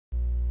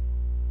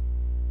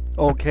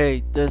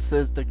Okay, this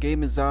is the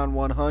Game is On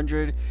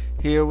 100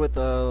 here with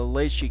a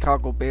late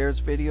Chicago Bears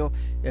video.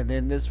 And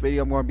in this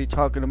video, I'm going to be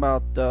talking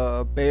about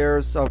the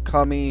Bears'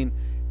 upcoming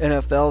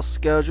NFL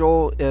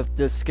schedule, if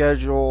this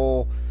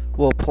schedule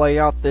will play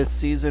out this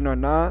season or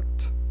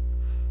not.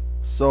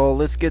 So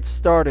let's get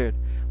started.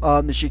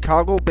 The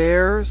Chicago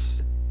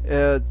Bears,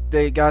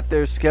 they got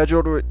their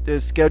scheduled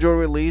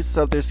release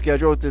of their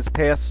schedule this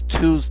past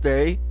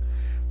Tuesday.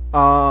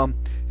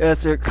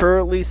 As it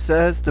currently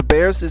says, the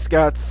Bears has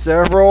got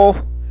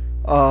several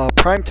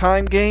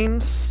primetime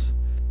games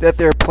that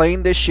they're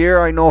playing this year.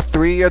 I know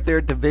 3 of their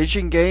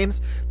division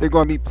games they're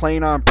going to be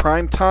playing on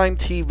primetime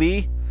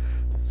TV.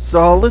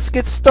 So let's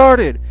get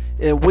started.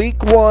 In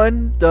week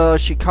 1, the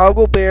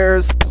Chicago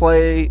Bears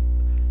play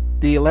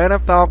the Atlanta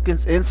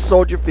Falcons in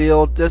Soldier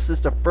Field. This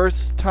is the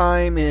first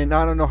time in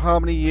I don't know how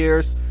many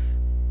years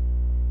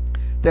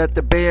that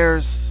the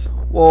Bears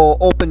will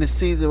open the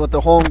season with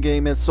a home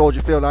game at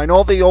Soldier Field. I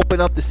know they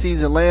opened up the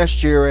season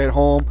last year at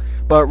home,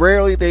 but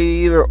rarely they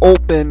either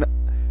open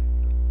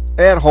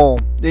at home.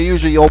 They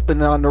usually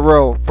open on the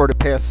road for the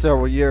past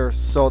several years.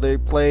 So they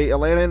play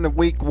Atlanta in the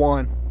week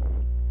 1.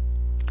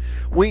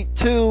 Week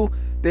 2,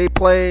 they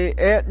play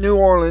at New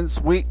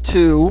Orleans, week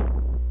 2.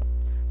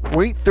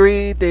 Week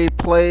 3, they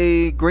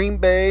play Green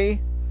Bay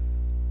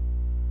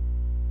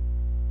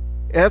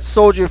at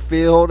Soldier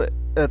Field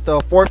at the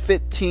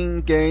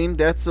 4:15 game.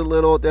 That's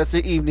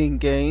an evening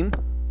game.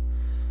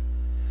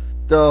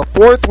 The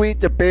 4th week,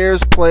 the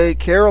Bears play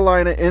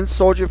Carolina in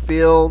Soldier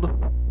Field.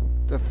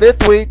 The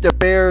 5th week, the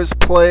Bears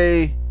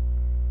play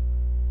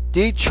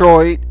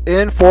Detroit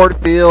in Ford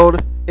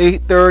Field,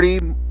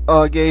 8:30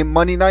 game,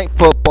 Monday Night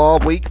Football,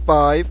 week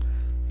 5.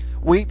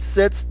 Week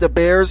 6, the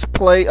Bears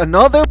play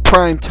another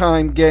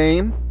primetime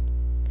game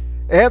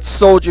at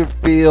Soldier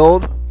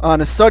Field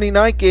on a Sunday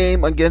night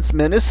game against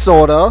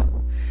Minnesota.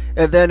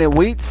 And then in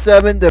week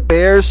 7, the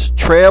Bears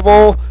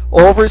travel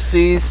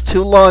overseas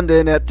to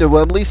London at the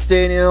Wembley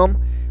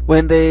Stadium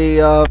when they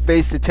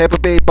face the Tampa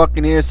Bay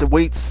Buccaneers in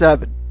week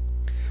 7.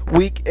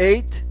 Week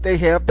 8, they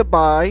have the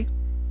bye.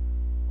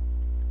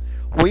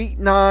 Week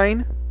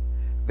 9,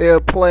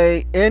 they'll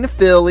play in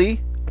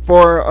Philly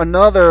for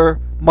another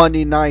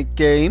Monday night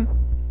game.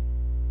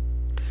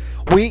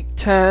 Week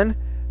 10,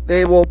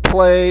 they will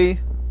play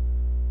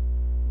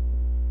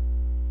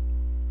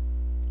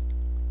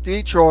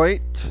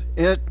Detroit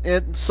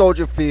in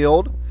Soldier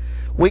Field.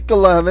 Week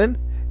 11,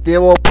 they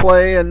will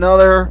play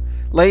another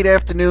late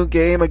afternoon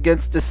game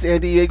against the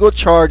San Diego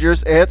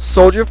Chargers at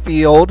Soldier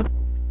Field.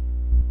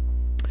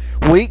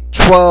 Week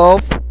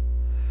 12,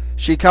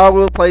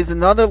 Chicago plays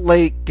another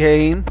late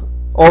game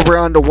over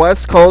on the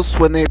West Coast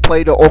when they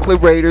play the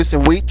Oakland Raiders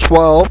in week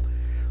 12.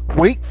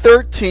 Week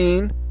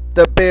 13,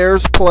 the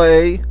Bears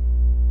play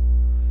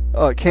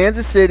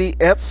Kansas City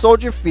at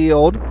Soldier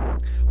Field.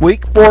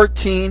 Week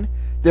 14,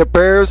 the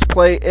Bears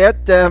play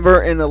at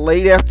Denver in a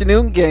late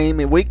afternoon game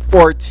in week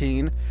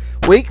 14.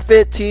 Week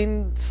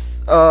 15,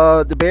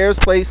 the Bears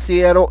play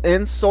Seattle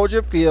in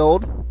Soldier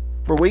Field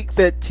for week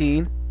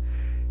 15.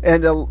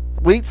 And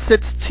week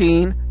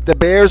 16, the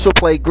Bears will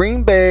play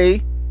Green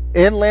Bay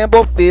in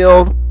Lambeau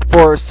Field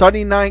for a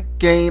Sunday night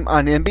game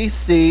on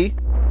NBC.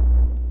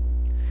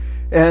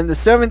 And the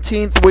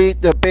 17th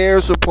week, the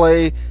Bears will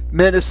play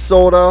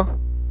Minnesota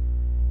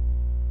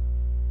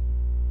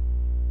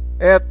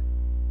at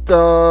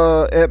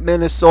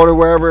Minnesota,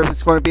 wherever, if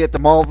it's going to be at the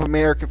Mall of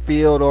America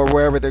Field or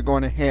wherever they're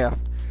going to have.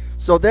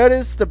 So that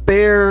is the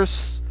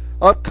Bears'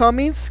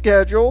 upcoming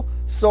schedule.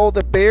 So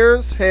the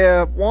Bears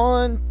have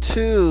 1,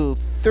 2,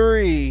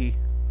 3,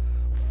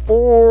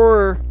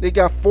 4. They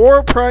got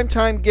 4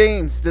 primetime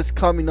games this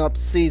coming up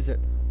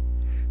season.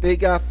 They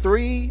got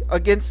 3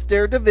 against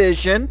their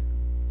division,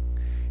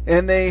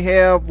 and they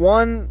have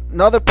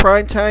another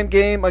primetime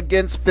game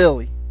against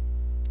Philly.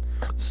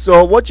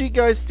 So what do you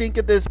guys think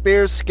of this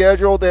Bears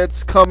schedule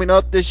that's coming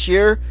up this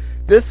year?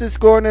 This is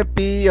going to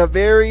be a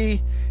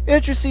very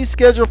interesting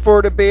schedule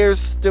for the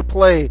Bears to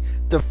play.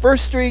 The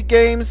first 3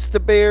 games the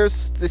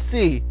Bears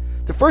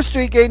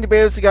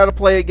got to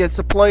play against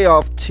a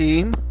playoff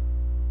team.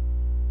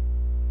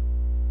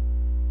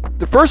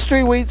 The first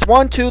 3 weeks,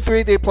 1, 2,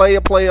 3, they play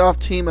a playoff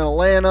team in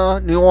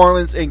Atlanta, New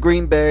Orleans, and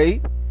Green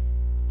Bay.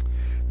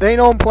 They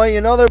don't play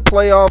another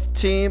playoff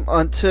team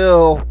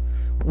until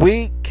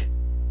week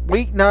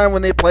 9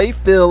 when they play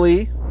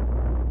Philly.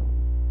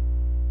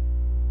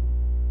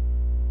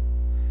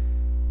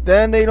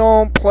 Then they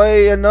don't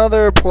play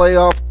another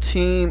playoff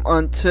team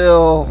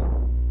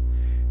until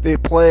they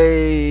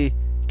play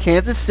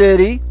Kansas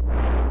City.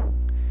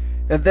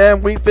 And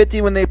then week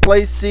 15 when they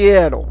play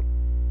Seattle.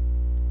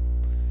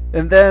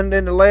 And then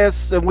in the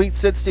last week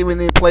 16 when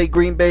they play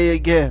Green Bay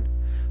again.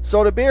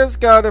 So the Bears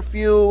got a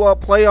few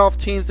playoff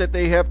teams that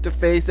they have to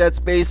face. That's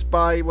based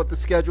by what the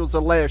schedules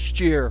of last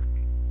year.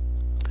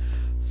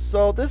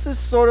 So this is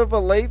sort of a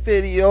late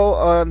video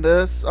on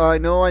this. I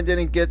know I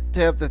didn't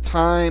have the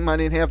time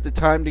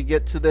to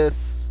get to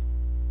this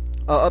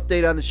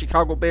update on the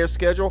Chicago Bears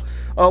schedule.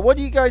 What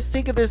do you guys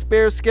think of this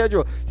Bears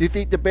schedule? Do you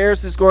think the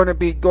Bears is going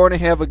to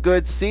have a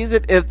good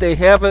season if they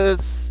have a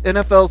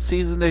NFL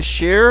season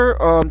this year?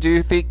 Do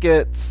you think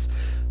it's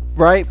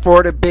right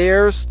for the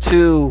Bears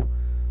to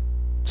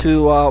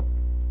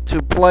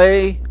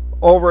play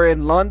over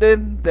in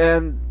London,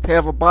 then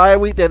have a bye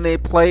week, then they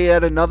play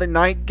at another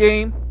night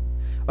game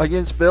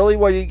against Philly?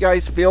 What do you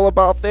guys feel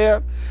about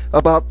that?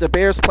 About the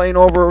Bears playing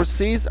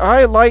overseas?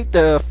 I like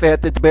the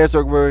fact that the Bears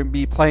are going to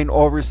be playing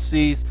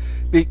overseas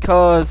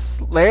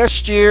because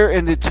last year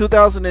in the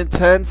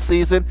 2010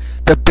 season,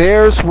 the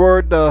Bears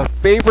were the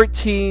favorite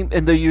team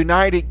in the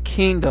United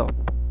Kingdom.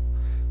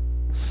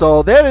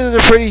 So that is a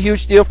pretty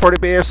huge deal for the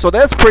Bears. So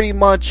that's pretty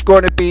much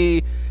going to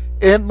be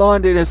in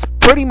London. It's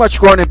pretty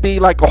much going to be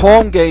like a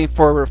home game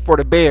for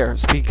the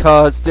Bears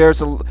because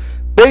there's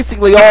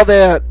basically all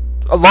that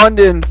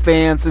London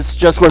fans is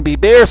just going to be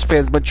Bears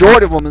fans.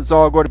 Majority of them is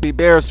all going to be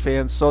Bears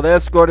fans. So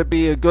that's going to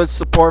be a good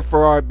support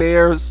for our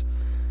Bears.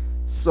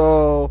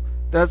 So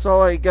that's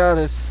all I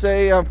gotta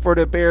say for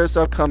the Bears'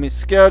 upcoming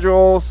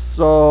schedule.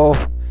 So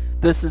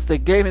this is the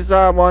Game Is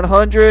On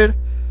 100.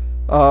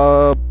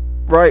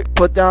 Right,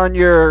 put down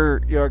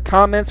your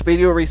comments,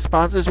 video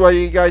responses. What do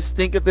you guys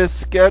think of this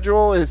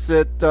schedule? Is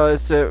it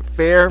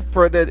fair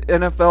for the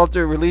NFL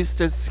to release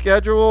this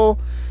schedule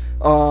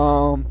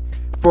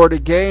for the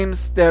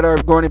games that are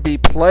going to be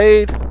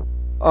played?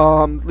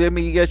 Let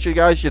me get you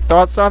guys your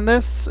thoughts on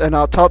this, and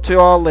I'll talk to you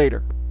all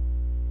later.